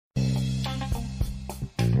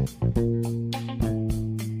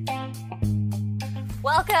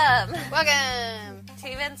Welcome to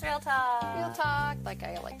Events Real Talk. Real Talk, like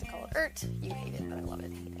I like to call it ERT. You hate it, but I love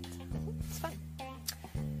it. Hate it. It's fun.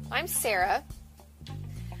 I'm Sarah.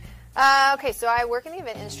 Okay, so I work in the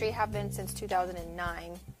event industry, have been since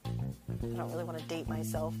 2009. I don't really want to date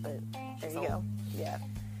myself, but there you go. Yeah.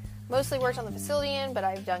 Mostly worked on the facility end, but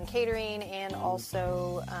I've done catering and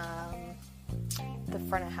also the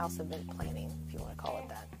front of house event planning, if you want to call it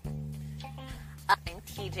that. I'm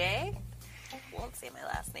TJ. Won't say my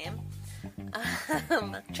last name.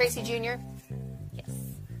 Tracy Jr. Yes.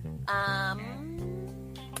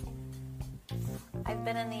 I've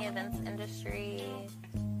been in the events industry,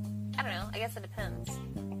 I don't know, I guess it depends.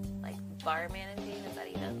 Like bar managing, is that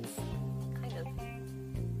events? Kind of.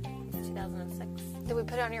 It's 2006. Did we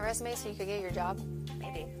put it on your resume so you could get your job?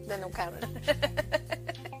 Maybe. Then they'll count it.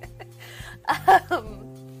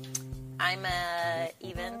 I'm a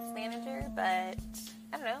events manager, but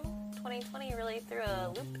I don't know. 2020 really threw a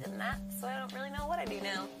loop in that, so I don't really know what I do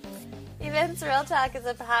now. Events Real Talk is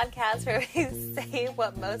a podcast where we say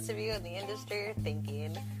what most of you in the industry are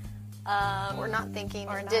thinking. Or not thinking,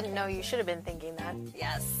 or didn't know you should have been thinking that.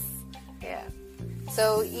 Yes. Yeah.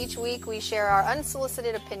 So each week we share our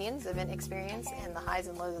unsolicited opinions, event experience, and the highs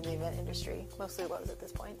and lows of the event industry. Mostly lows at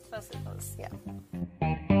this point. Mostly lows. Yeah.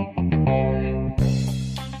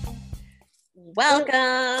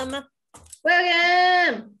 Welcome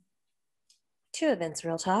to Events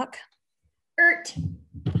Real Talk. ERT.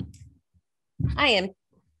 I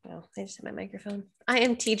just hit my microphone. I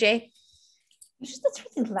am TJ. You just that's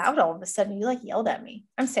really loud all of a sudden. You like yelled at me.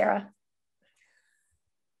 I'm Sarah.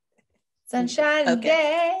 Sunshine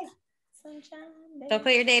day. Sunshine day. Don't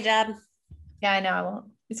quit your day job. Yeah, I know I won't.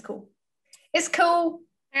 It's cool. It's cool. All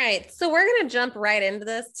right. So we're going to jump right into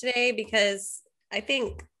this today because I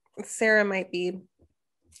think Sarah might be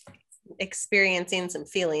experiencing some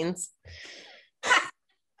feelings.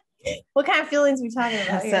 What kind of feelings are we talking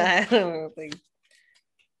about here? I don't know.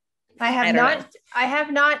 I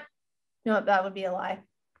have not. No, that would be a lie.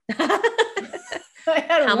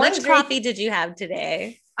 How much coffee did you have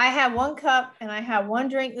today? I had 1 cup and I had 1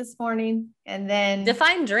 drink this morning, and then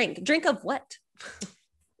define drink. Drink of what?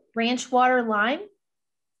 Ranch water lime,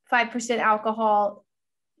 5% alcohol.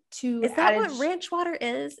 Is that what ranch water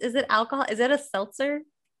is? Is it alcohol? Is it a seltzer?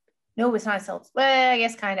 No, it's not a seltzer. Well, I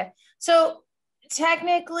guess kind of. So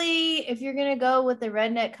technically, if you're gonna go with the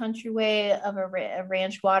redneck country way of a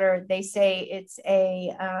ranch water, they say it's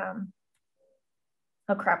a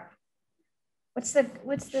oh crap. What's the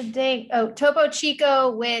dang? Oh, Topo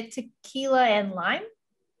Chico with tequila and lime.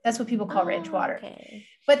 That's what people call ranch water. Okay.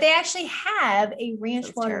 But they actually have a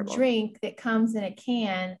ranch water terrible. drink that comes in a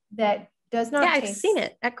can that does not taste. I've seen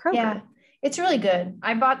it at Kroger. Yeah, it's really good.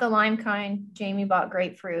 I bought the lime kind. Jamie bought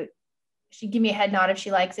grapefruit. She'd give me a head nod if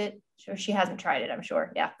she likes it. Sure, she hasn't tried it, I'm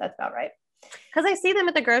sure. Yeah, that's about right. Because I see them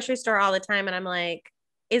at the grocery store all the time and I'm like,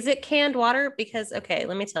 is it canned water? Because, okay,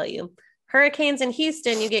 let me tell you, hurricanes in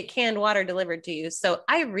Houston, you get canned water delivered to you. So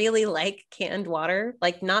I really like canned water,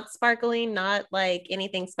 like not sparkling, not like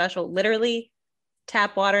anything special, literally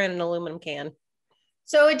tap water in an aluminum can.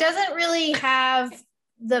 So it doesn't really have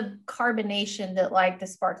the carbonation that like the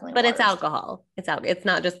sparkling but waters. It's alcohol. It's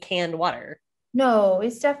not just canned water. No,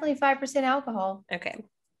 it's definitely 5% alcohol. Okay.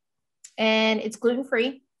 And it's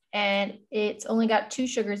gluten-free and it's only got 2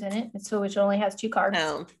 sugars in it. And so it only has 2 carbs.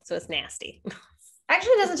 Oh, so it's nasty.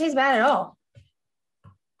 Actually, it doesn't taste bad at all.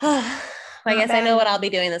 I guess I know what I'll be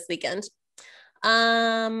doing this weekend.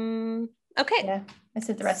 Okay. Yeah, I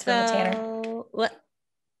sent the rest of them to Tanner. What?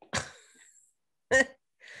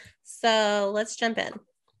 So let's jump in.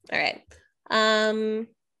 All right. I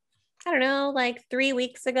don't know, like 3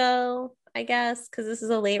 weeks ago, I guess, because this is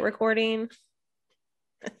a late recording.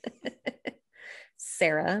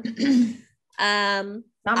 Sarah. Not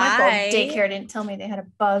my fault. Daycare didn't tell me they had a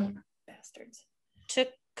bug. Bastards.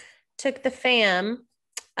 Took the fam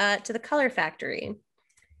to the Color Factory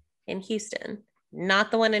in Houston, not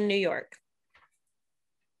the one in New York.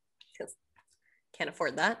 Can't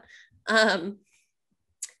afford that. And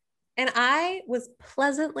I was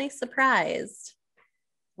pleasantly surprised.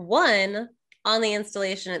 One, on the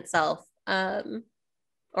installation itself,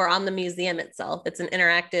 or on the museum itself. It's an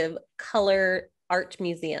interactive color art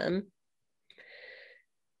museum.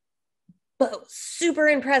 But super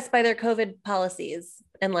impressed by their COVID policies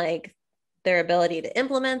and like their ability to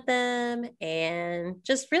implement them and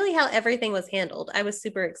just really how everything was handled. I was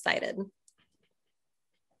super excited.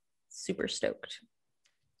 Super stoked.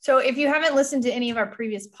 So if you haven't listened to any of our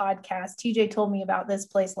previous podcasts, TJ told me about this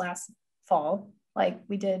place last fall. Like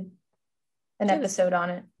we did an episode on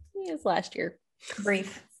it. It was last year.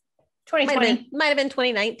 Brief. 2020. Might have been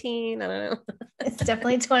 2019. I don't know. It's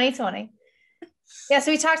definitely 2020. Yeah,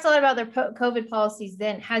 so we talked a lot about their COVID policies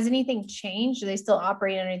then. Has anything changed? Are they still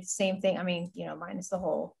operating under the same thing? I mean, minus the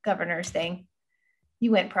whole governor's thing.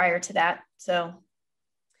 You went prior to that, so.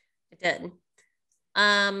 I did.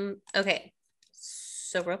 Okay.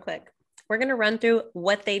 So real quick, we're going to run through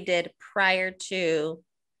what they did prior to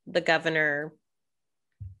the governor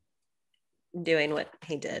doing what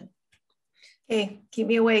he did. Okay, keep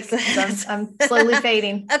me awake. I'm slowly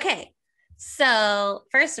fading. Okay. So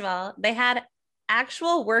first of all, they had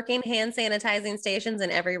actual working hand sanitizing stations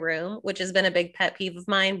in every room, which has been a big pet peeve of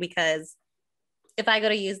mine, because if I go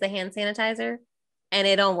to use the hand sanitizer and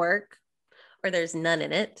it don't work or there's none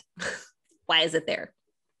in it, why is it there?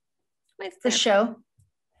 For show.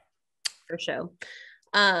 For show.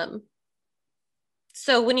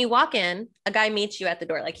 So when you walk in, a guy meets you at the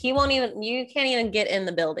door. Like you can't even get in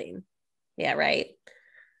the building. Yeah, right.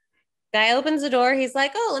 Guy opens the door. He's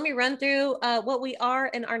like, oh, let me run through what we are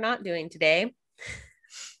and are not doing today.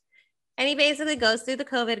 And he basically goes through the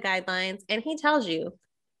COVID guidelines and he tells you,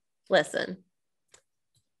 listen,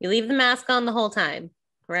 you leave the mask on the whole time,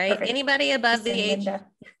 right? Perfect. Anybody above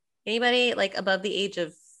anybody like above the age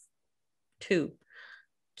of 2,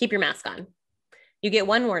 keep your mask on. You get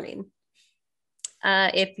one warning.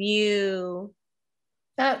 If you...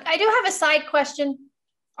 I do have a side question.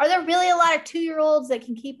 Are there really a lot of 2-year-olds that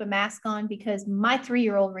can keep a mask on? Because my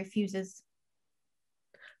 3-year-old refuses.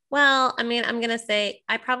 Well, I mean, I'm going to say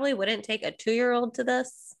I probably wouldn't take a 2-year-old to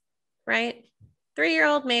this, right?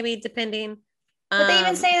 3-year-old, maybe, depending. But they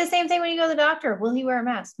even say the same thing when you go to the doctor. Will he wear a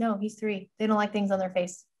mask? No, he's 3. They don't like things on their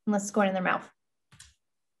face unless it's going in their mouth.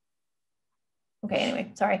 Okay,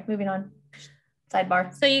 anyway, sorry, moving on.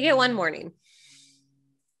 Sidebar. So you get one warning.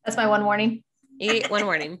 That's my one warning. You get one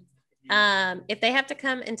warning. If they have to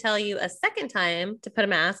come and tell you a second time to put a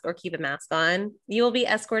mask or keep a mask on, you will be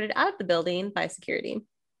escorted out of the building by security.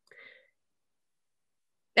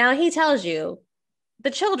 Now he tells you the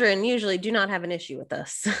children usually do not have an issue with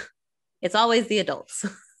this. It's always the adults.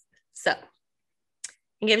 So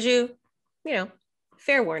he gives you,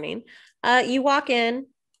 fair warning. You walk in,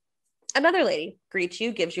 another lady greets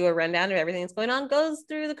you, gives you a rundown of everything that's going on, goes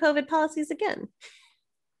through the COVID policies again,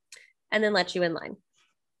 and then lets you in line.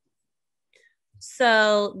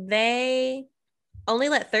 So they only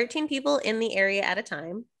let 13 people in the area at a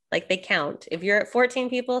time. Like they count. If you're at 14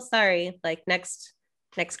 people, sorry, like next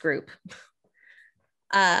group.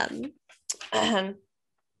 Sorry,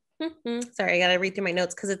 I gotta read through my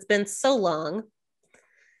notes because it's been so long.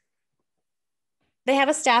 They have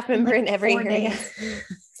a staff member in every area.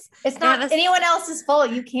 It's not anyone else's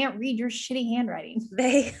fault. You can't read your shitty handwriting.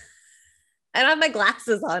 I don't have my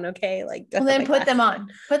glasses on, okay? Like, well, then put them on.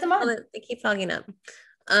 Put them on. Well, they keep fogging up.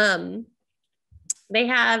 They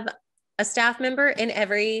have a staff member in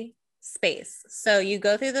every space. So you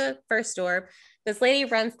go through the first door. This lady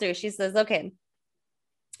runs through. She says, okay,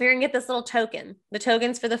 you're gonna get this little token. The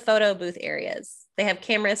token's for the photo booth areas. They have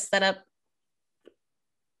cameras set up.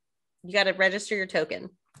 You got to register your token.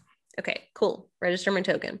 Okay, cool. Register my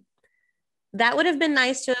token. That would have been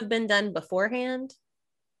nice to have been done beforehand.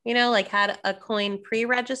 Like had a coin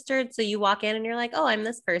pre-registered. So you walk in and you're like, oh, I'm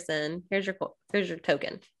this person. Here's your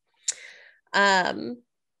token.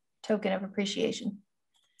 Token of appreciation.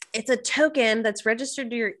 It's a token that's registered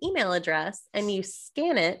to your email address and you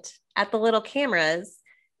scan it at the little cameras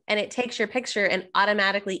and it takes your picture and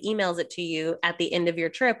automatically emails it to you at the end of your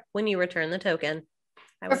trip when you return the token.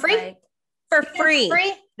 For free? For free. For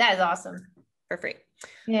free? That is awesome. For free.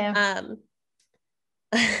 Yeah.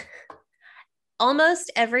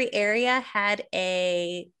 Almost every area had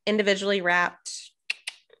a individually wrapped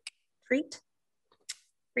treat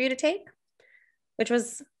for you to take, which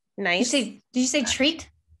was nice. Did you say treat?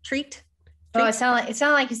 Treat. Oh, it sounded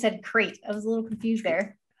like you said crate. I was a little confused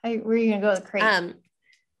there. Where are you gonna go with crate?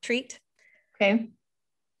 Treat. Okay.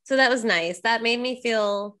 So that was nice. That made me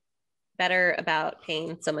feel better about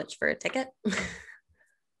paying so much for a ticket.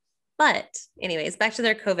 But anyways, back to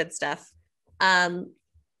their COVID stuff.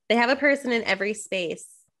 They have a person in every space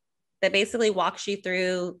that basically walks you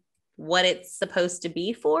through what it's supposed to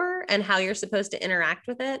be for and how you're supposed to interact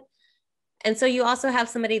with it. And so you also have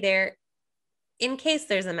somebody there in case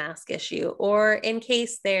there's a mask issue or in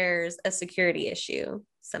case there's a security issue.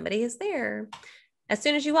 Somebody is there. As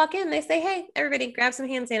soon as you walk in, they say, hey, everybody grab some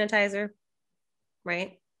hand sanitizer,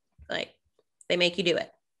 right? Like they make you do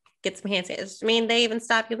it. Get some hand sanitizer. I mean, they even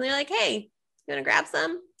stop you and they're like, hey, you want to grab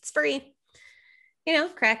some? It's free.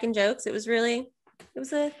 Cracking jokes. It was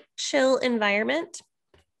a chill environment.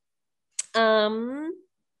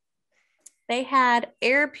 They had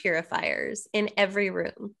air purifiers in every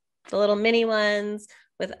room. the little mini ones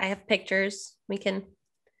with, I have pictures. We can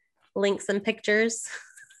link some pictures.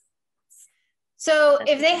 So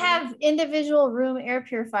if they have individual room air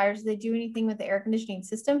purifiers, do they do anything with the air conditioning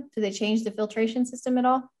system? Do they change the filtration system at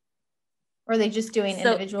all? Or are they just doing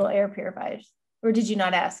individual air purifiers? Or did you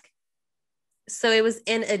not ask? So it was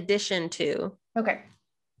in addition to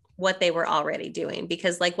what they were already doing,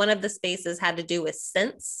 because like one of the spaces had to do with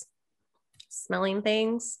scents, smelling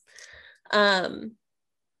things. And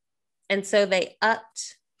so they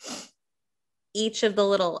upped each of the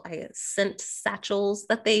little scent satchels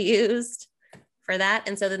that they used for that.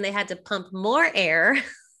 And so then they had to pump more air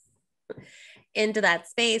into that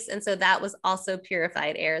space. And so that was also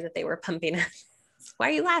purified air that they were pumping in. Why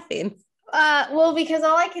are you laughing? Well, because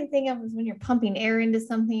all I can think of is when you're pumping air into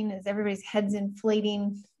something is everybody's head's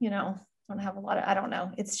inflating, don't have a lot of, I don't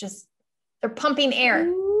know. It's just, they're pumping air.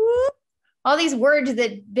 All these words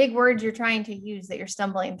big words you're trying to use that you're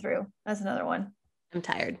stumbling through. That's another one. I'm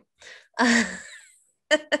tired. You're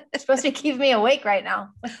supposed to keep me awake right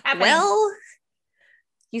now. What's happening? Well,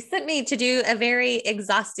 you sent me to do a very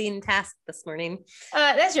exhausting task this morning.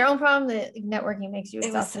 That's your own problem. That networking makes you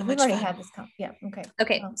exhausted. We've already had this. Yeah. Okay.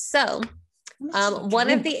 Okay. So one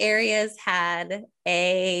of the areas had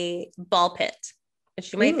a ball pit,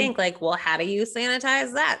 which you might think like, well, how do you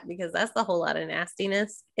sanitize that? Because that's a whole lot of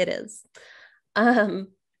nastiness. It is. Only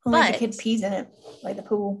the kid pees in it, like the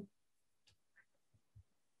pool.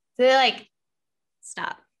 So they're like,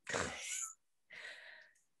 stop.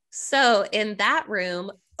 So in that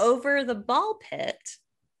room over the ball pit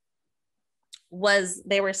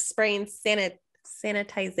they were spraying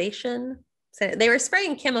sanitization. They were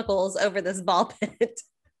spraying chemicals over this ball pit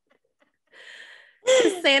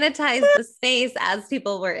to sanitize the space as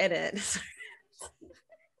people were in it.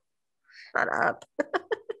 Shut up.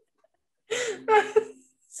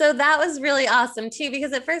 So that was really awesome too,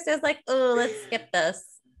 because at first I was like, oh, let's skip this.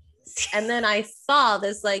 And then I saw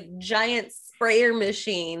this like giant sprayer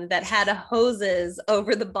machine that had hoses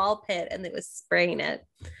over the ball pit and it was spraying it.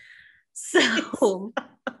 So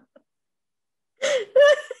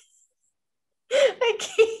I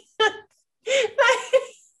can't.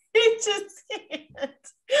 I just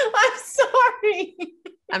can't. I'm sorry.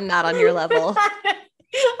 I'm not on your level. I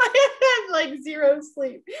had like zero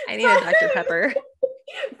sleep. I need a Dr. Pepper.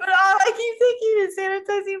 But all I keep thinking is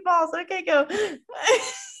sanitizing balls. Okay, go.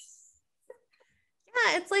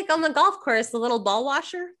 Yeah, it's like on the golf course, the little ball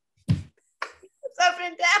washer. It's up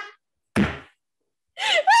and down.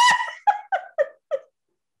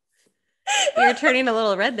 You're turning a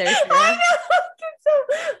little red there, Sarah. I know.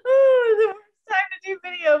 The worst time to do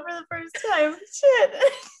video for the first time. Shit.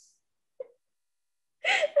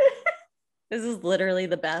 This is literally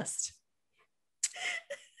the best.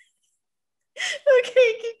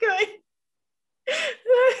 Okay, keep going.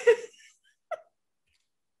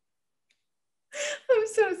 I'm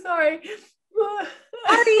so sorry. Are you?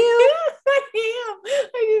 I am.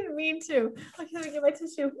 I didn't mean to. Okay, let me get my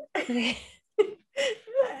tissue. Okay.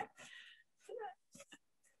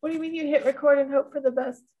 What do you mean you hit record and hope for the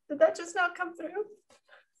best? Did that just not come through?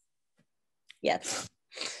 Yes.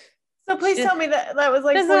 So please tell me that was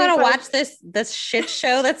like. Doesn't want to watch this shit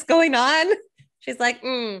show that's going on. She's like,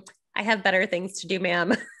 I have better things to do,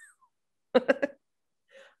 ma'am.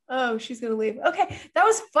 Oh, she's gonna leave. Okay, that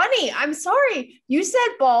was funny. I'm sorry. You said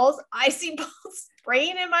balls. I see balls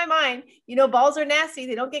spraying in my mind. Balls are nasty.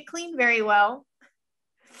 They don't get cleaned very well.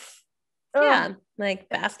 Yeah, like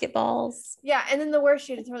basketballs. Yeah, and then the worst,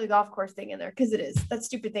 you had to throw the golf course thing in there because it is. That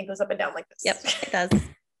stupid thing goes up and down like this. Yep, it does.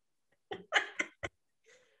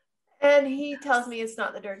 And he tells me it's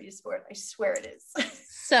not the dirtiest sport. I swear it is.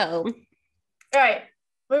 So, all right,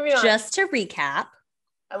 moving on. Just to recap.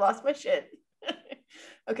 I lost my shit.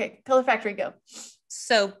 Okay, Color Factory, go.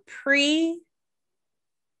 So pre-Governor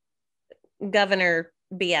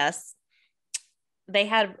BS, they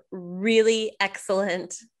had really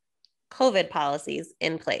excellent COVID policies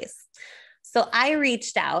in place. So I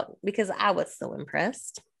reached out because I was so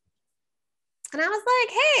impressed. And I was like,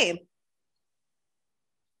 hey,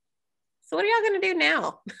 so what are y'all going to do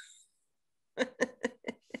now?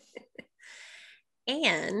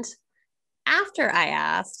 And after I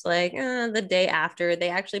asked, like the day after, they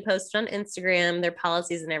actually posted on Instagram their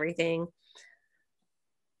policies and everything.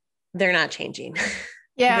 They're not changing.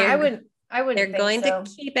 Yeah, I wouldn't. They're going to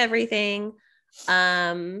keep everything.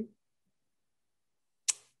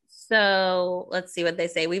 So let's see what they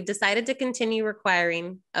say. We've decided to continue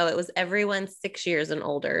requiring, it was everyone 6 years and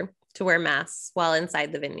older to wear masks while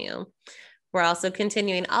inside the venue. We're also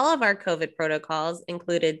continuing all of our COVID protocols,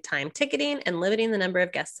 included time ticketing and limiting the number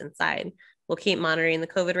of guests inside. We'll keep monitoring the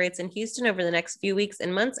COVID rates in Houston over the next few weeks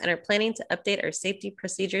and months and are planning to update our safety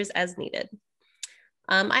procedures as needed.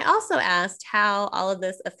 I also asked how all of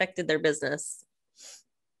this affected their business.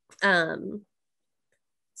 So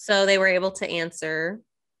they were able to answer,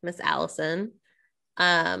 Miss Allison,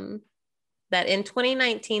 that in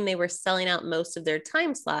 2019, they were selling out most of their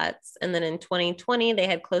time slots. And then in 2020, they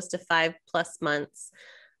had close to 5+ months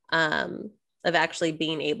of actually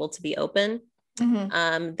being able to be open.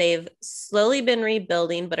 Mm-hmm. They've slowly been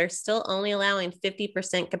rebuilding, but are still only allowing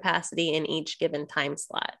 50% capacity in each given time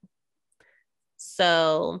slot.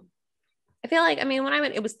 So I feel like, I mean, when I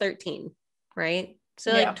went, it was 13, right?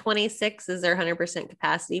 So like 26 is their 100%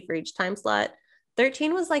 capacity for each time slot.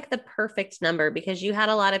 13 was like the perfect number because you had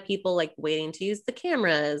a lot of people like waiting to use the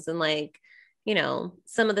cameras and like, you know,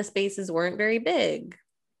 some of the spaces weren't very big.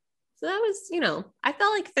 So that was, you know, I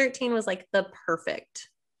felt like 13 was like the perfect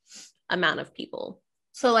amount of people.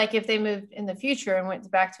 So like if they moved in the future and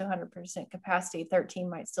went back to 100% capacity, 13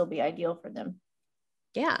 might still be ideal for them.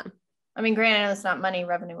 Yeah. I mean, granted, it's not money,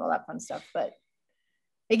 revenue, all that fun stuff, but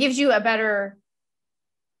it gives you a better,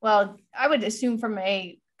 well, I would assume from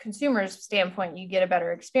a consumer's standpoint, you get a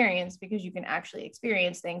better experience because you can actually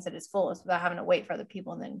experience things at its fullest without having to wait for other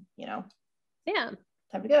people and then, you know,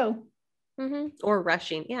 time to go. Mm-hmm. Or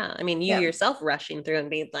rushing. Yeah. I mean, you yourself rushing through and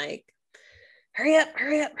being like, hurry up,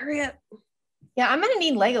 hurry up, hurry up. Yeah, I'm going to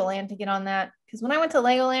need Legoland to get on that because when I went to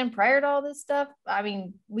Legoland prior to all this stuff, I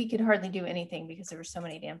mean, we could hardly do anything because there were so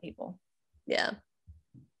many damn people. Yeah.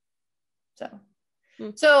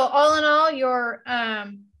 So all in all, your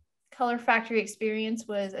Color Factory experience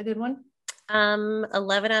was a good one.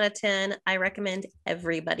 11 out of 10. I recommend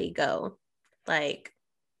everybody go. Like,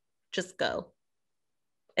 just go.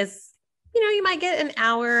 As you know, you might get an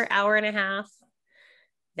hour, hour and a half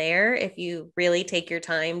there if you really take your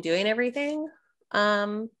time doing everything.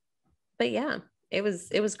 But yeah, it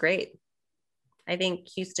was great. I think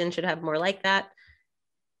Houston should have more like that,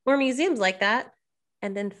 more museums like that.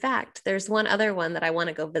 And in fact, there's one other one that I want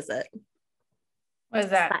to go visit. What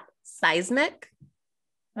is that? Seismic.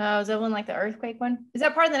 Oh, is that one like the earthquake one? Is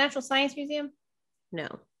that part of the Natural Science Museum? No.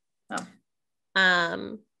 Oh.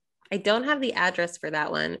 I don't have the address for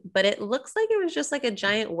that one, but it looks like it was just like a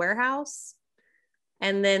giant warehouse.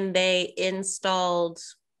 And then they installed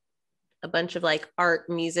a bunch of like art,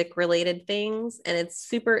 music related things, and it's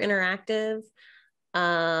super interactive.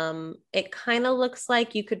 It kind of looks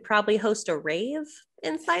like you could probably host a rave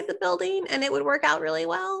inside the building and it would work out really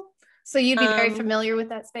well. So you'd be very familiar with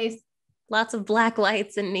that space? Lots of black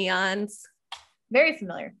lights and neons. Very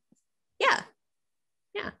familiar. Yeah.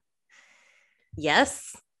 Yeah.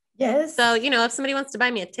 Yes. Yes. So, you know, if somebody wants to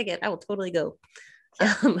buy me a ticket, I will totally go.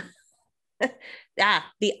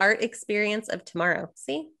 The art experience of tomorrow.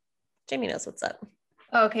 See? Jamie knows what's up.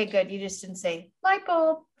 Okay, good. You just didn't say light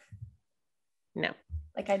bulb. No.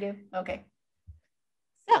 Like I do. Okay.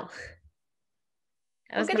 So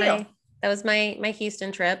that was my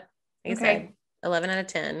Houston trip. Like I said, 11 out of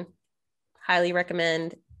 10. Highly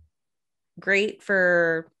recommend. Great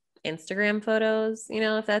for Instagram photos, you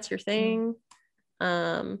know, if that's your thing.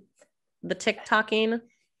 The TikToking.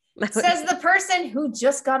 Says the person who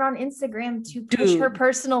just got on Instagram to push her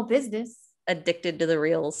personal business. Addicted to the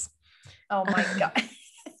reels. Oh my God.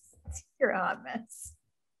 You're a hot mess.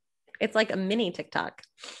 It's like a mini TikTok.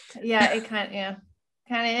 Yeah, it kind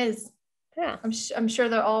of is. Yeah. I'm sure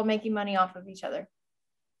they're all making money off of each other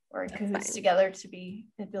or in cahoots together to be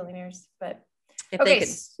billionaires. But if they could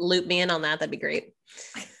loop me in on that, that'd be great.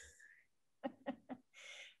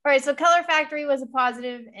 All right. So Color Factory was a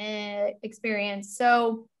positive experience.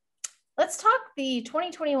 So let's talk the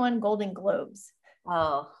 2021 Golden Globes.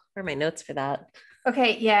 Oh, where are my notes for that?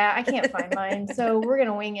 Okay. Yeah, I can't find mine. So we're going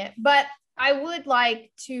to wing it. But I would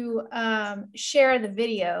like to share the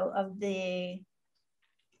video of the...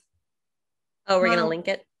 Oh, we're going to link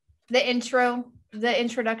it? The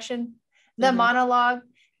introduction, the monologue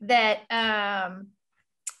that...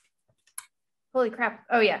 holy crap.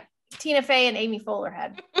 Oh, yeah. Tina Fey and Amy Poehler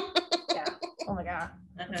had. Yeah. Oh, my God.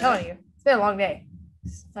 I'm telling you. It's been a long day.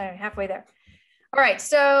 I'm halfway there. All right.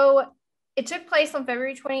 So it took place on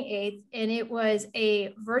February 28th, and it was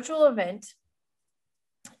a virtual event.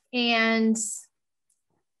 And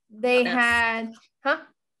they had, a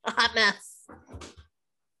hot mess. Honestly,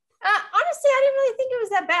 I didn't really think it was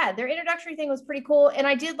that bad. Their introductory thing was pretty cool. And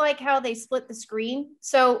I did like how they split the screen.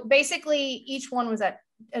 So basically each one was at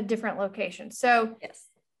a different location. So yes.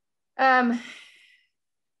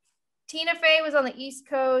 Tina Fey was on the East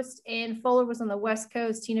Coast and Poehler was on the West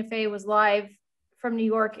Coast. Tina Fey was live from New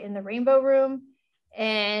York in the Rainbow Room,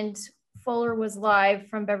 and Poehler was live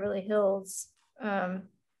from Beverly Hills.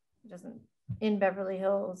 in Beverly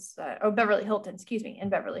Hills, Beverly Hilton, excuse me, in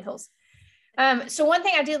Beverly Hills. So one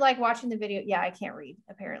thing I did like watching the video, yeah, I can't read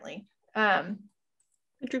apparently.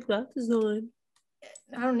 Put your glasses on.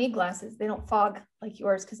 I don't need glasses. They don't fog like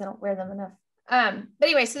yours because I don't wear them enough. But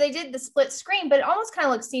anyway, so they did the split screen, but it almost kind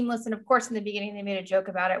of looked seamless. And of course, in the beginning, they made a joke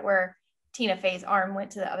about it where Tina Fey's arm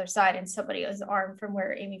went to the other side and somebody's arm from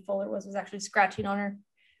where Amy Poehler was actually scratching on her.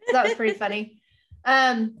 So that was pretty funny.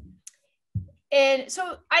 And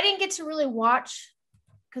so I didn't get to really watch,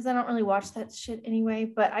 because I don't really watch that shit anyway,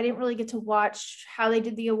 but I didn't really get to watch how they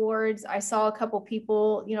did the awards. I saw a couple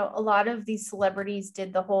people, you know, a lot of these celebrities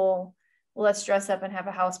did the whole, well, let's dress up and have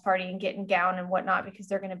a house party and get in gown and whatnot because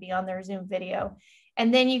they're going to be on their Zoom video.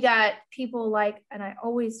 And then you got people like, and I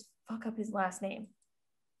always fuck up his last name,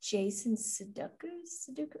 Jason Sudeikis,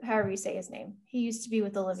 however you say his name. He used to be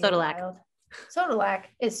with Olivia Wilde. Sodalak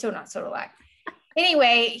is so not Sodalak.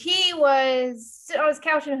 Anyway, he was sitting on his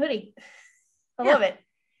couch in a hoodie. I love it.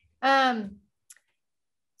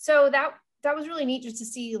 So that was really neat just to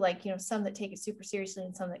see, like, you know, some that take it super seriously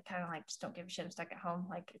and some that kind of like just don't give a shit. I'm stuck at home.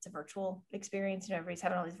 Like, it's a virtual experience. You know, everybody's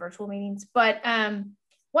having all these virtual meetings. But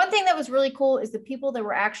one thing that was really cool is the people that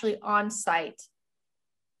were actually on site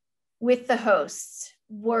with the hosts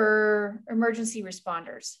were emergency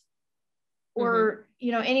responders or,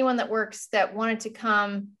 you know, anyone that works that wanted to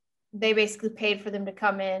come. They basically paid for them to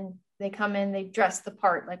come in. They come in, they dress the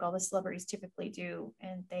part like all the celebrities typically do,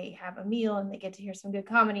 and they have a meal and they get to hear some good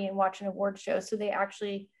comedy and watch an award show. So they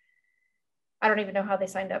actually, I don't even know how they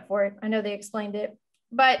signed up for it. I know they explained it,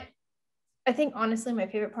 but I think honestly, my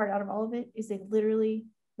favorite part out of all of it is they literally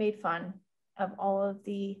made fun of all of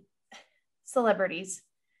the celebrities.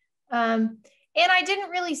 And I didn't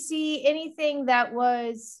really see anything that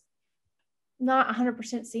was not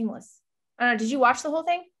 100% seamless. I don't know, did you watch the whole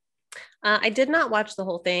thing? I did not watch the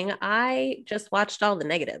whole thing. I just watched all the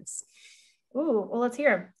negatives. Ooh, well, let's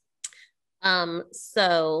hear them.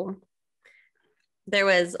 So there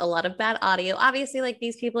was a lot of bad audio. Obviously, like,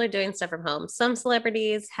 these people are doing stuff from home. Some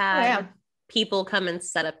celebrities had people come and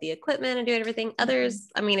set up the equipment and do everything. Others,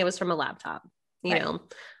 I mean, it was from a laptop, you know.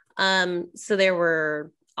 So there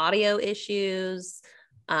were audio issues,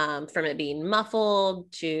 from it being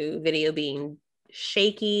muffled to video being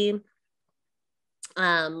shaky.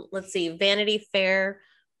 Let's see, Vanity Fair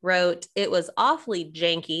wrote, it was awfully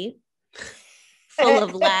janky, full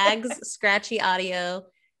of lags, scratchy audio,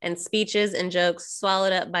 and speeches and jokes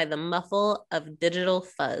swallowed up by the muffle of digital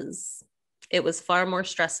fuzz. It was far more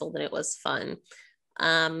stressful than it was fun.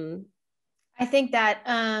 I think that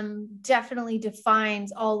definitely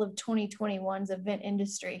defines all of 2021's event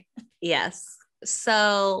industry. Yes.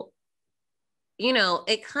 So, you know,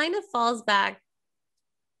 it kind of falls back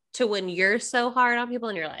to when you're so hard on people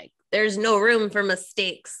and you're like, there's no room for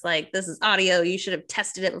mistakes. Like, this is audio. You should have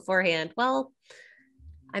tested it beforehand. Well,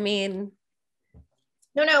 I mean.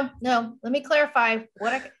 No. Let me clarify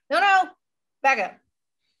back up.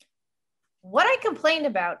 What I complained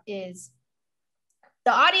about is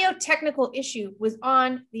the audio technical issue was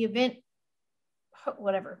on the event,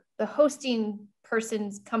 the hosting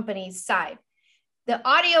person's company's side. The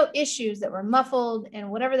audio issues that were muffled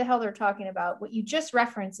and whatever the hell they're talking about, what you just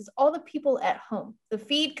referenced is all the people at home, the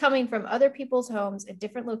feed coming from other people's homes at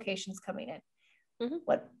different locations coming in.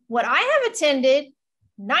 What I have attended,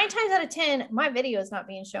 9 times out of 10, my video is not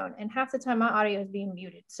being shown. And half the time my audio is being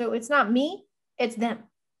muted. So it's not me, it's them.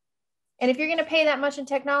 And if you're going to pay that much in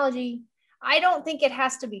technology, I don't think it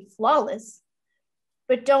has to be flawless,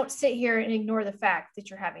 but don't sit here and ignore the fact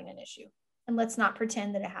that you're having an issue. And let's not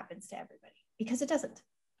pretend that it happens to everybody. Because it doesn't.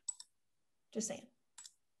 Just saying.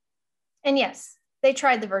 And yes, they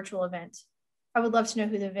tried the virtual event. I would love to know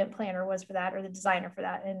who the event planner was for that or the designer for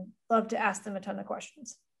that, and love to ask them a ton of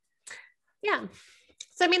questions. Yeah.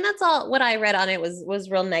 So, I mean, that's all what I read on it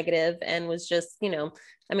was real negative and was just, you know,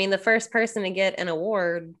 I mean, the first person to get an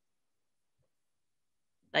award,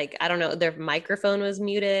 like, I don't know, their microphone was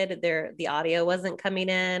muted, the audio wasn't coming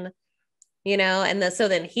in. You know, and so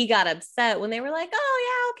then he got upset when they were like,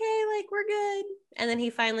 oh yeah, okay, like, we're good. And then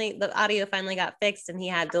the audio finally got fixed and he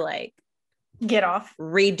had to like get off,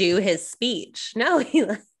 redo his speech. No,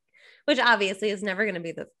 which obviously is never going to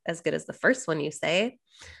be as good as the first one you say.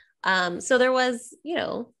 So there was, you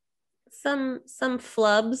know, some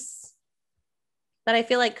flubs that I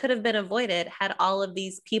feel like could have been avoided had all of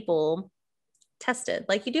these people tested.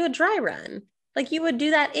 Like, you do a dry run, like you would do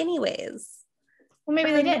that anyways. Well,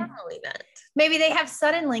 maybe they did. Maybe they have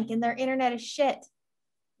Suddenlink and their internet is shit.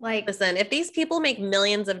 Like, listen, if these people make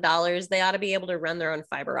millions of dollars, they ought to be able to run their own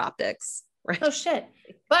fiber optics, right? Oh shit.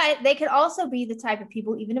 But they could also be the type of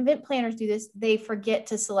people, even event planners do this, they forget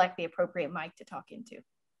to select the appropriate mic to talk into.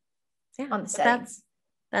 Yeah, on the settings.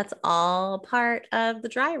 That's all part of the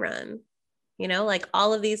dry run. You know, like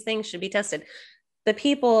all of these things should be tested. The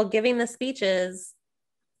people giving the speeches,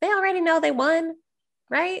 they already know they won,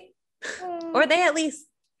 right? Or they at least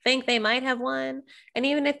think they might have won. And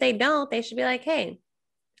even if they don't, they should be like, hey,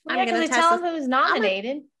 I'm going to tell test them who's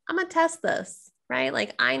nominated. I'm going to test this, right?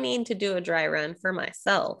 Like I need to do a dry run for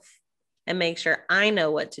myself and make sure I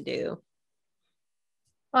know what to do.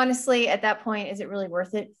 Honestly, at that point, is it really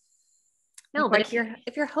worth it? No, but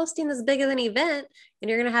if you're hosting this big of an event and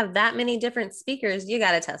you're going to have that many different speakers, you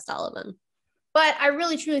got to test all of them. But I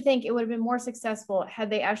really truly think it would have been more successful had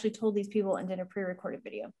they actually told these people and did a pre-recorded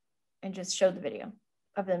video and just showed the video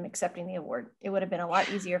of them accepting the award. It would have been a lot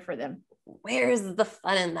easier for them. Where's the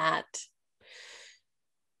fun in that?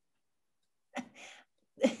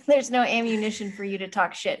 There's no ammunition for you to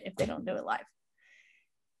talk shit if they don't do it live.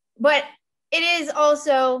 But it is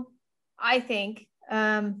also, I think,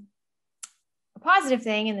 a positive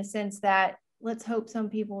thing in the sense that let's hope some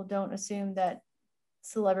people don't assume that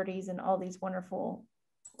celebrities and all these wonderful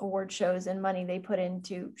award shows and money they put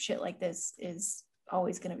into shit like this is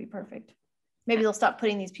always going to be perfect. Maybe they'll stop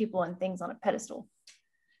putting these people and things on a pedestal.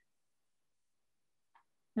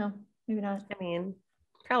 No, maybe not. I mean,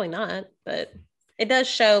 probably not, but it does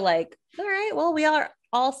show like, all right, well, we are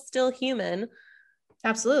all still human.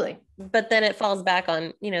 Absolutely. But then it falls back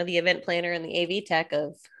on, you know, the event planner and the AV tech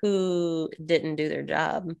of who didn't do their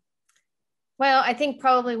job. Well, I think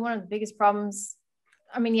probably one of the biggest problems,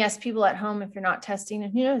 I mean, yes, people at home, if you're not testing,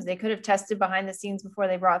 and who knows, they could have tested behind the scenes before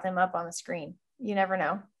they brought them up on the screen. You never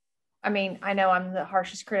know. I mean, I know I'm the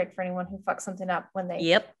harshest critic for anyone who fucks something up when they.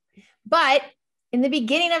 Yep. But in the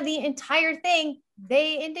beginning of the entire thing,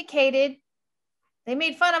 they indicated they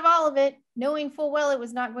made fun of all of it, knowing full well it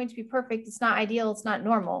was not going to be perfect. It's not ideal. It's not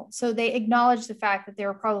normal. So they acknowledged the fact that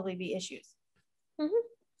there will probably be issues. Mm-hmm.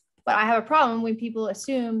 But I have a problem when people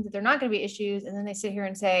assume that they're not going to be issues, and then they sit here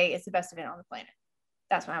and say it's the best event on the planet.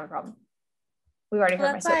 That's when I have a problem. We've already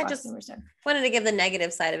heard my soapbox. I just wanted to give the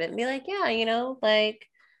negative side of it and be like, yeah, you know, like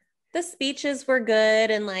the speeches were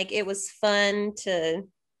good and like it was fun to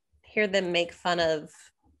hear them make fun of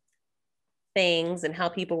things and how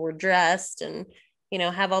people were dressed and, you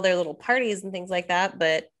know, have all their little parties and things like that.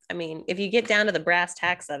 But I mean, if you get down to the brass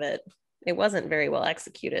tacks of it, it wasn't very well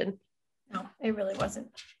executed. No, it really wasn't.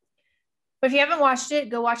 But if you haven't watched it,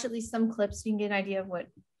 go watch at least some clips so you can get an idea of what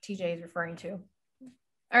TJ is referring to.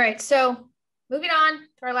 All right, so moving on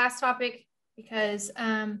to our last topic because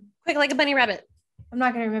quick like a bunny rabbit. I'm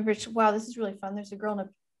not going to remember. Wow, this is really fun. There's a girl in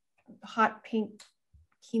a hot pink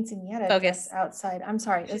quinceañera dress outside. I'm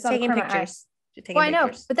sorry. She's taking pictures. I know,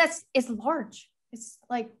 but it's large. It's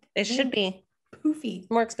like it should be poofy.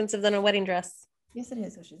 More expensive than a wedding dress. Yes, it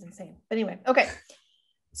is, which is insane. But anyway, okay.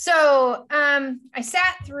 So I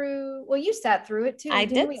sat through. Well, you sat through it too. I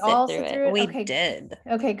did. We all sit through it. We did.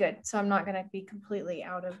 Okay, good. So I'm not going to be completely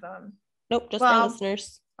out of. Nope, just our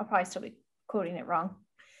listeners. I'll probably still be quoting it wrong.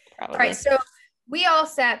 Probably. All right, so we all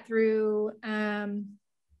sat through. Oh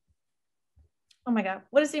my God,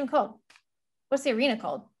 what is it even called? What's the arena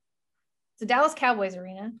called? It's the Dallas Cowboys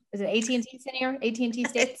arena. Is it AT&T Stadium? AT&T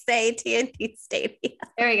Stadium. It's the AT&T Stadium.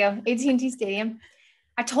 There you go, AT&T Stadium.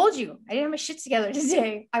 I told you I didn't have my shit together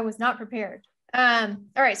today. I was not prepared. All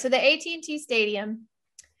right, so the AT&T Stadium,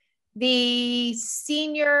 the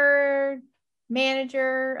senior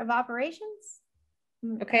manager of operations.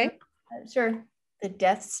 Okay. Sure. The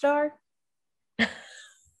Death Star.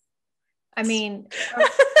 I mean,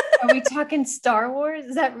 are we talking Star Wars?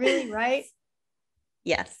 Is that really right?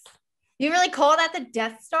 Yes. You really call that the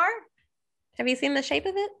Death Star? Have you seen the shape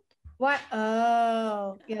of it? What?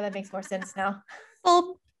 Oh, yeah, that makes more sense now.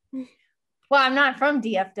 Oh. Well, I'm not from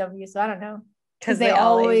DFW, so I don't know. Because they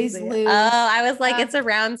always lose. Oh, I was like, it's a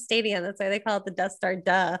round stadium. That's why they call it the Death Star.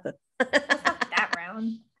 Duh. It's not that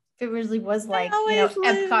round. If it really was like,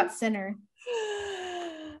 Epcot Center.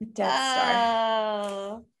 The Death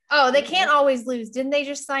Star. Oh, they can't always lose. Didn't they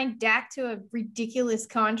just sign Dak to a ridiculous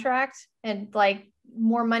contract and like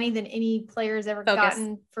more money than any player's ever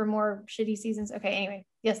gotten for more shitty seasons? Okay, anyway,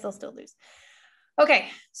 yes, they'll still lose. Okay,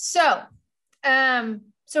 so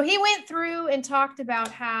he went through and talked about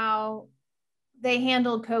how they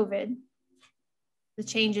handled COVID, the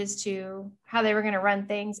changes to how they were going to run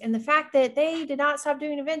things, and the fact that they did not stop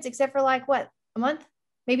doing events except for like what, a month,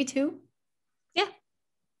 maybe 2. Yeah,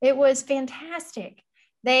 it was fantastic.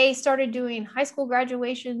 They started doing high school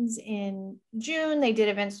graduations in June. They did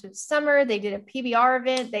events this summer. They did a PBR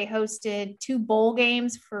event. They hosted 2 bowl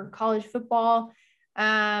games for college football.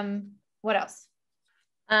 What else?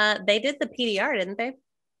 They did the PDR, didn't they?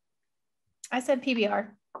 I said PBR.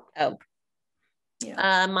 Oh.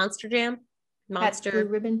 Monster Jam. That's Blue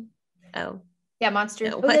Ribbon. Oh. Yeah, Monster.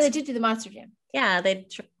 No, they did do the Monster Jam. Yeah,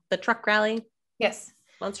 the truck rally. Yes.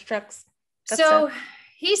 Monster trucks. So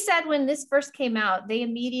he said when this first came out, they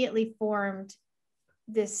immediately formed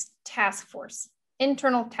this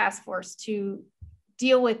internal task force to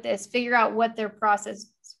deal with this, figure out what their process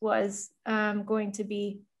was going to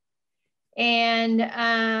be, and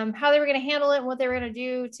how they were going to handle it, and what they were going to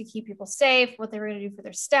do to keep people safe, what they were going to do for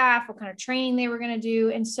their staff, what kind of training they were going to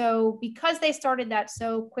do. And so because they started that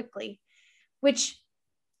so quickly, which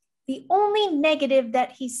the only negative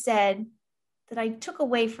that he said that I took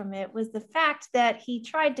away from it was the fact that he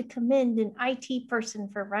tried to commend an IT person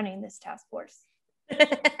for running this task force.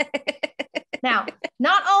 Now,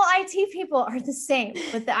 not all IT people are the same,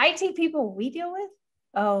 but the IT people we deal with,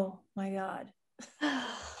 oh my God.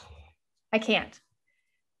 I can't.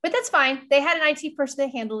 But that's fine. They had an IT person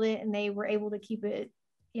that handled it, and they were able to keep it,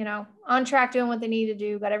 on track, doing what they needed to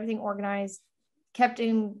do, got everything organized, kept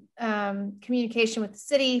in communication with the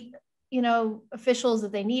city, officials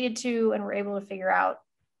that they needed to, and were able to figure out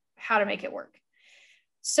how to make it work.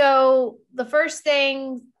 So the first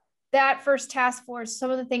thing, that first task force,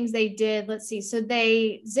 some of the things they did, let's see. So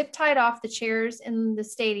they zip tied off the chairs in the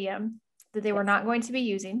stadium that they were not going to be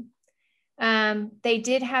using. They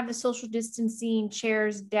did have the social distancing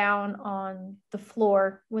chairs down on the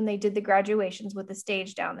floor when they did the graduations with the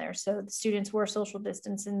stage down there. So the students were social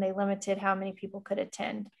distance, and they limited how many people could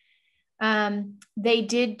attend. They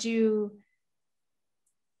did do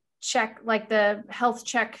check, like the health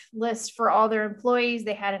check list for all their employees.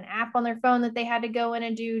 They had an app on their phone that they had to go in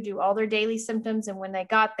and do all their daily symptoms. And when they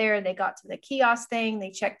got there, they got to the kiosk thing,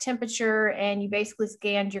 they checked temperature, and you basically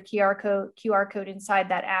scanned your QR code inside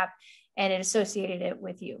that app, and it associated it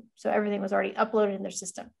with you. So everything was already uploaded in their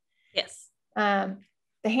system. Yes.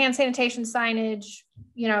 The hand sanitation signage,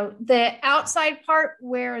 the outside part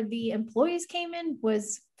where the employees came in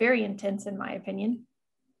was very intense, in my opinion.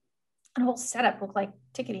 The whole setup looked like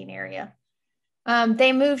ticketing area.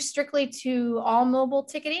 They moved strictly to all mobile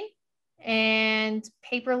ticketing and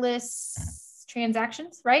paperless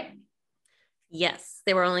transactions, right? Yes.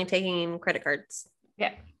 They were only taking credit cards.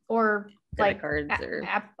 Yeah. Or debit cards,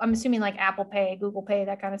 I'm assuming like Apple Pay, Google Pay,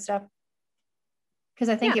 that kind of stuff. Because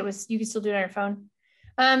I think you can still do it on your phone.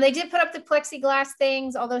 They did put up the plexiglass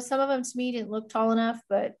things, although some of them to me didn't look tall enough,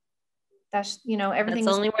 but that's, everything.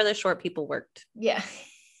 That's only where the short people worked. Yeah.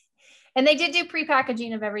 And they did do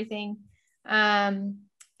pre-packaging of everything. And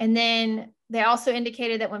then they also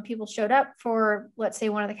indicated that when people showed up for, let's say,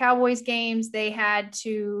 one of the Cowboys games, they had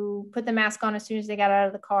to put the mask on as soon as they got out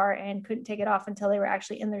of the car and couldn't take it off until they were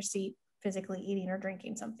actually in their seat, physically eating or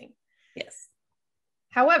drinking something. Yes.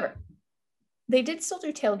 However, they did still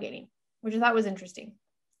do tailgating, which I thought was interesting.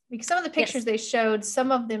 Because some of the pictures they showed,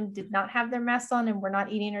 some of them did not have their masks on and were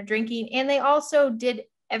not eating or drinking. And they also did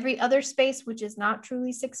every other space, which is not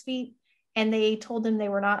truly 6 feet. And they told them they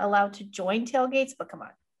were not allowed to join tailgates. But come on,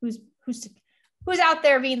 who's out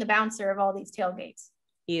there being the bouncer of all these tailgates?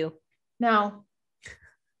 You. No.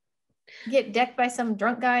 Get decked by some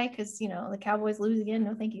drunk guy because, the Cowboys lose again.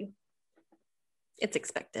 No, thank you. It's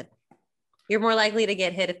expected. You're more likely to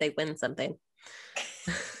get hit if they win something.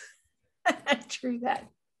 True that.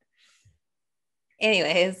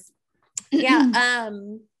 Anyways, yeah.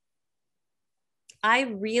 I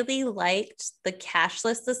really liked the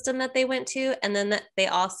cashless system that they went to. And then that they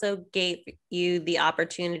also gave you the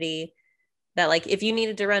opportunity that, like, if you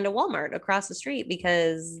needed to run to Walmart across the street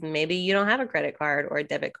because maybe you don't have a credit card or a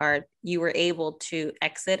debit card, you were able to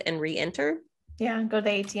exit and re-enter. Yeah, go to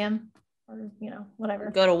the ATM or,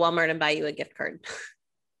 whatever. Go to Walmart and buy you a gift card.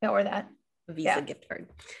 Yeah, or that. A Visa gift card.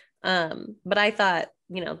 But I thought,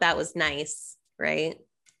 that was nice, right?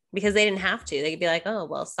 Because they didn't have to. They could be like, oh,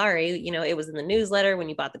 well, sorry, it was in the newsletter when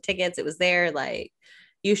you bought the tickets. It was there. Like,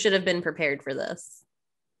 you should have been prepared for this.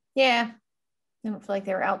 Yeah. I don't feel like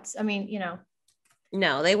they were out. I mean,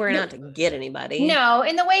 No, they weren't out to get anybody. No.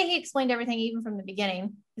 And the way he explained everything, even from the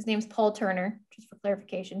beginning, his name's Paul Turner, just for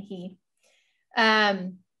clarification, he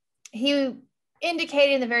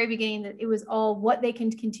indicated in the very beginning that it was all what they can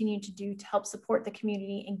continue to do to help support the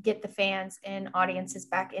community and get the fans and audiences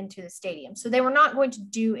back into the stadium. So they were not going to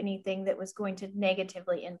do anything that was going to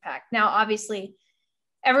negatively impact. Now, obviously,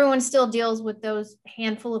 everyone still deals with those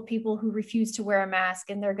handful of people who refuse to wear a mask,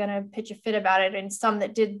 and they're going to pitch a fit about it. And some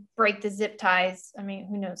that did break the zip ties. I mean,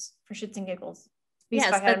 who knows, for shits and giggles. Be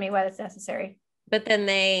stuck out of me why that's necessary. But then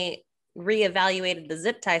they reevaluated the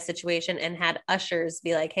zip tie situation and had ushers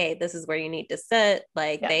be like, hey, this is where you need to sit.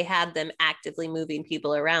 Like, they had them actively moving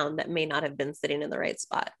people around that may not have been sitting in the right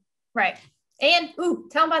spot. Right. And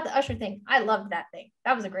tell them about the usher thing. I loved that thing.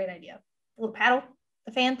 That was a great idea. little paddle,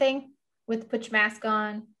 the fan thing with put your mask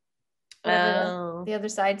on. Whatever the other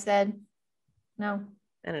side said. No.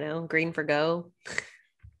 I don't know. Green for go.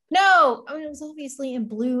 No, I mean, it was obviously in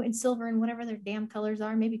blue and silver and whatever their damn colors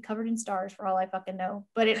are, maybe covered in stars for all I fucking know.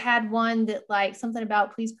 But it had one that like something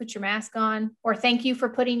about please put your mask on, or thank you for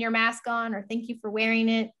putting your mask on, or thank you for wearing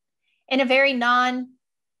it in a very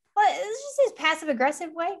but it's just this passive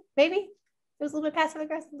aggressive way. Maybe it was a little bit passive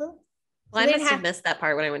aggressive. Well, I must have missed that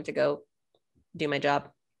part when I went to go do my job.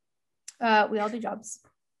 We all do jobs.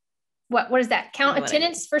 What is that? Count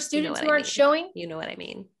attendance for students who aren't showing? You know what I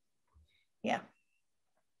mean? Yeah.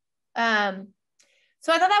 So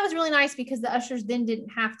I thought that was really nice because the ushers then didn't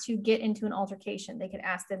have to get into an altercation. They could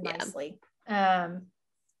ask them nicely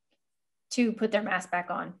to put their mask back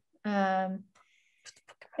on. And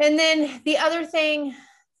then the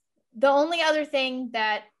only other thing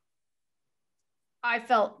that I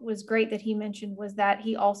felt was great that he mentioned was that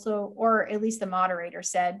he also, or at least the moderator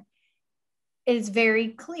said, it is very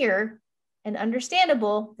clear and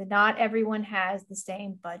understandable that not everyone has the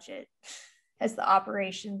same budget as the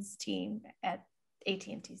operations team at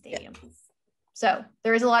AT&T Stadium. Yes. So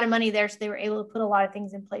there is a lot of money there. So they were able to put a lot of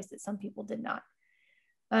things in place that some people did not.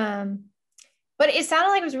 But it sounded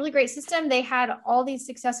like it was a really great system. They had all these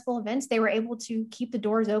successful events. They were able to keep the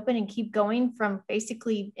doors open and keep going from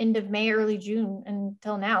basically end of May, early June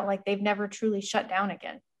until now. Like they've never truly shut down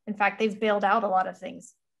again. In fact, they've bailed out a lot of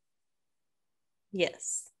things.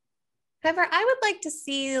 Yes. However, I would like to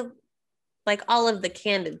see like all of the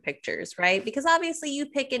candid pictures, right? Because obviously you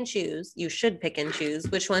should pick and choose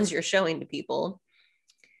which ones you're showing to people,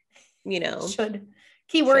 Should.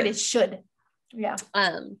 Keyword is should. Yeah.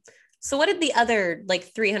 So what did the other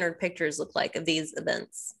like 300 pictures look like of these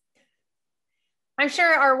events? I'm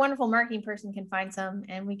sure our wonderful marketing person can find some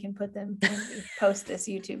and we can put them when we post this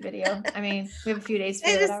YouTube video. I mean, we have a few days to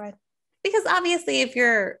figure it out, right? Because obviously if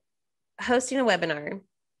you're hosting a webinar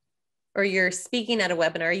or you're speaking at a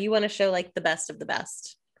webinar, you want to show like the best of the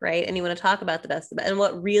best, right? And you want to talk about the best of it and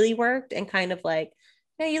what really worked and kind of like,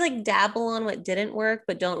 you like dabble on what didn't work,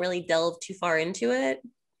 but don't really delve too far into it.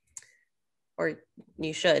 Or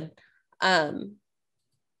you should. So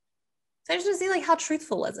I just want to see like how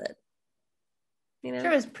truthful was it?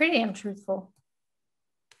 Sure, it was pretty damn truthful.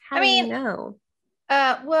 How do you know?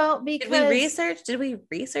 Well, because did we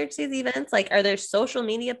research these events? Like, are there social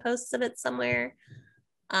media posts of it somewhere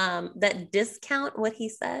that discount what he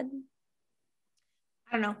said?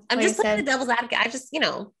 I don't know. I'm just playing the devil's advocate. I'm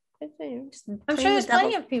sure there's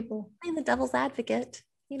plenty of people playing the devil's advocate,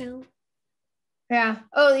 Yeah.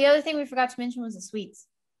 Oh, the other thing we forgot to mention was the suites.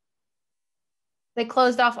 They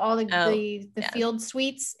closed off all the field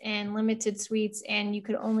suites and limited suites, and you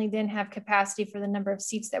could only then have capacity for the number of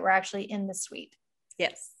seats that were actually in the suite.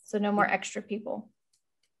 Yes. So no more extra people.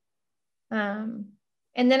 And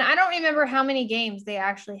then I don't remember how many games they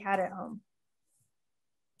actually had at home.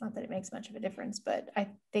 Not that it makes much of a difference, but I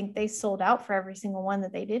think they sold out for every single one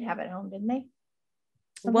that they did have at home, didn't they?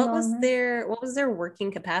 What was their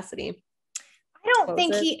working capacity? I don't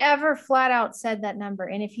think he ever flat out said that number.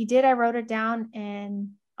 And if he did, I wrote it down and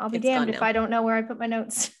I'll be damned if I don't know where I put my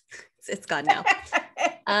notes. It's gone now.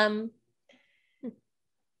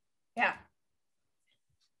 Yeah.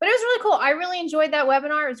 But it was really cool. I really enjoyed that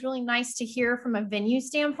webinar. It was really nice to hear from a venue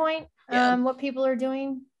standpoint, what people are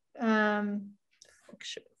doing.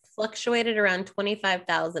 Fluctuated around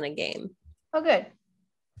 25,000 a game. Oh, good.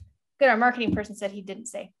 Good. Our marketing person said he didn't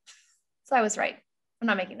say. So I was right. I'm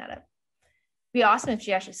not making that up. It'd be awesome if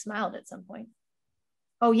she actually smiled at some point.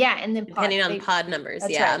 Oh yeah. And then depending on pod numbers.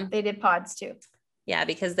 That's right. They did pods too. Yeah.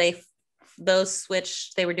 Because those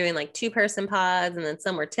switched, they were doing like 2-person pods and then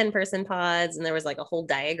some were 10-person pods. And there was like a whole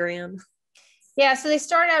diagram. Yeah. So they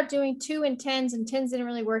started out doing 2 and 10s, and 10s didn't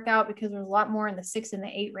really work out because there was a lot more in the 6 and the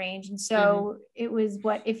 8 range. And so it was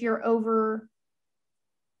if you're over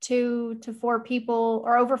 2 to 4 people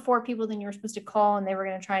or over 4 people, then you were supposed to call and they were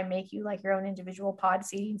going to try and make you like your own individual pod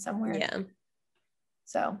seating somewhere. Yeah.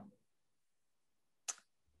 So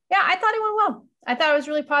yeah, I thought it went well. I thought it was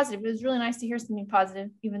really positive. It was really nice to hear something positive,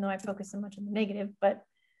 even though I focused so much on the negative, but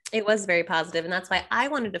it was very positive. And that's why I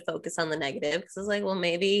wanted to focus on the negative, because I was like, well,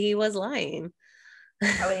 maybe he was lying.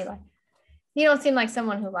 How would he lie? You don't seem like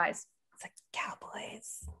someone who lies. It's like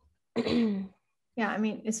Cowboys. Yeah. I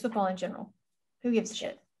mean, it's football in general. Who gives a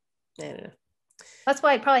shit? I don't know. That's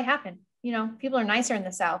why it probably happened. People are nicer in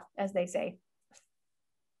the South, as they say.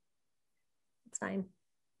 It's fine.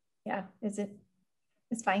 Yeah. Is it?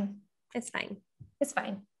 It's fine. It's fine. It's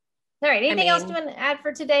fine. All right. Anything else you want to add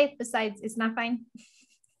for today besides it's not fine?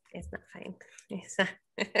 It's not fine.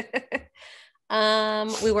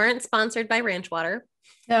 We weren't sponsored by Ranch Water.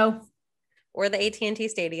 No. or the AT&T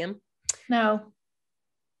Stadium. No.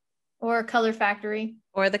 Or Color Factory.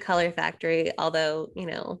 Or the Color Factory. Although, you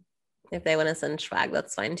know, if they want to send swag,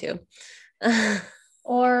 that's fine too.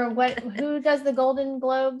 Or who does the Golden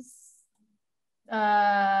Globes?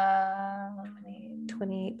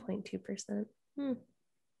 28.2%.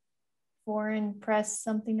 Foreign press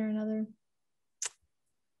something or another.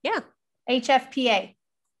 Yeah. HFPA.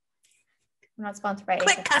 I'm not sponsored by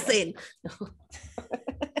Quit HFPA. cussing.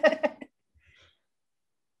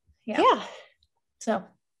 Yeah. So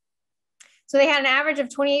they had an average of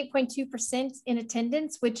 28.2% in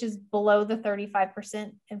attendance, which is below the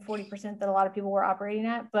 35% and 40% that a lot of people were operating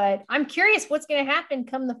at. But I'm curious what's going to happen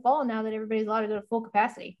come the fall now that everybody's allowed to go to full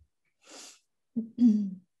capacity. It'll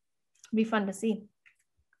be fun to see.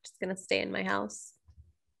 Just going to stay in my house.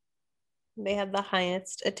 They had the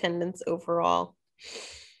highest attendance overall.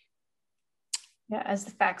 Yeah, as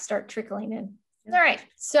the facts start trickling in. Yeah. All right.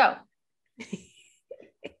 So.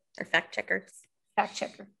 Our fact checkers. Fact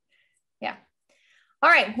checker. Yeah. All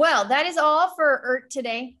right. Well, that is all for ERT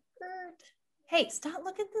today. ERT. Hey, stop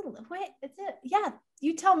looking at the what? It's it. Yeah,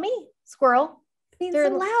 you tell me, squirrel.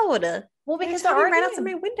 They're loud. Well, because they're arguing right outside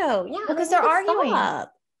my window. Yeah, because they're arguing.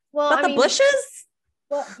 Stop. Well, about the bushes.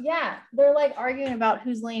 Well, yeah, they're like arguing about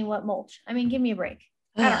who's laying what mulch. I mean, give me a break.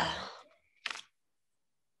 I don't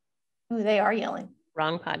know. Ooh, they are yelling.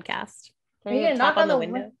 Wrong podcast. Are you gonna knock on the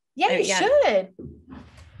window? Yeah, you should.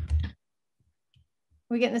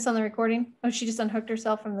 Are we getting this on the recording? Oh, she just unhooked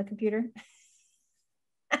herself from the computer.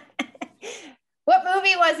 What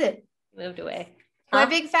movie was it? Moved away. My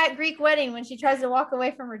Big Fat Greek Wedding, when she tries to walk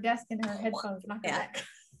away from her desk and her headphones knock her back.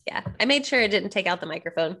 Yeah. I made sure it didn't take out the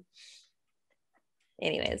microphone.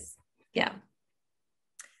 Anyways, yeah.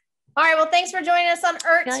 All right. Well, thanks for joining us on ERT.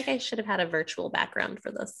 I feel like I should have had a virtual background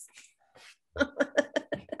for this.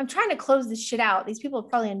 I'm trying to close this shit out. These people are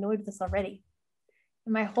probably annoyed with this already.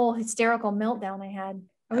 And my whole hysterical meltdown I had.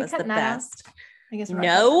 Are we cutting that out? I guess we're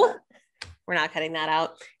not cutting that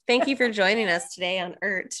out. Thank you for joining us today on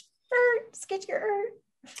ERT. ERT, just get your ERT.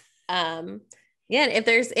 Yeah, if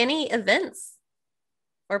there's any events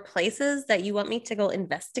or places that you want me to go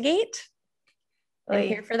investigate, I'm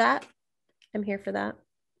here for that.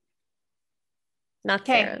 Not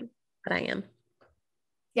Sarah, but I am.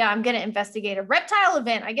 Yeah, I'm going to investigate a reptile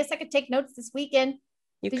event. I guess I could take notes this weekend.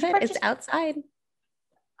 It's outside.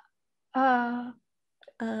 No,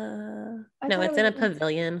 it's in a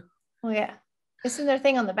pavilion. Oh, yeah. It's in their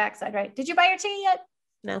thing on the backside, right? Did you buy your ticket yet?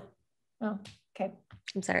 No. Oh, okay.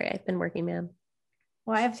 I'm sorry. I've been working, ma'am.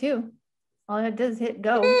 Well, I have too. All I have to do is hit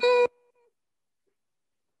go.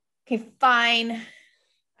 Okay, fine.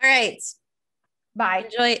 All right. Bye.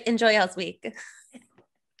 Enjoy y'all's week.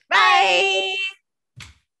 Bye.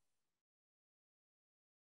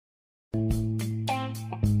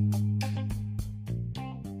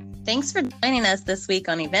 Thanks for joining us this week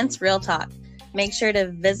on Events Real Talk. Make sure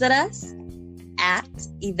to visit us at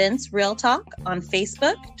Events Real Talk on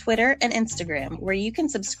Facebook, Twitter, and Instagram, where you can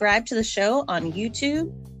subscribe to the show on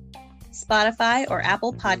YouTube, Spotify, or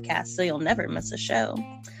Apple Podcasts so you'll never miss a show.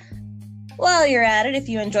 While you're at it, if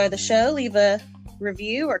you enjoy the show, leave a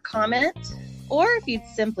review or comment, or if you'd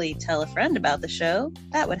simply tell a friend about the show,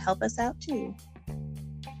 that would help us out too.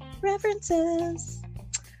 References.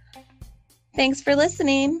 Thanks for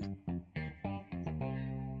listening.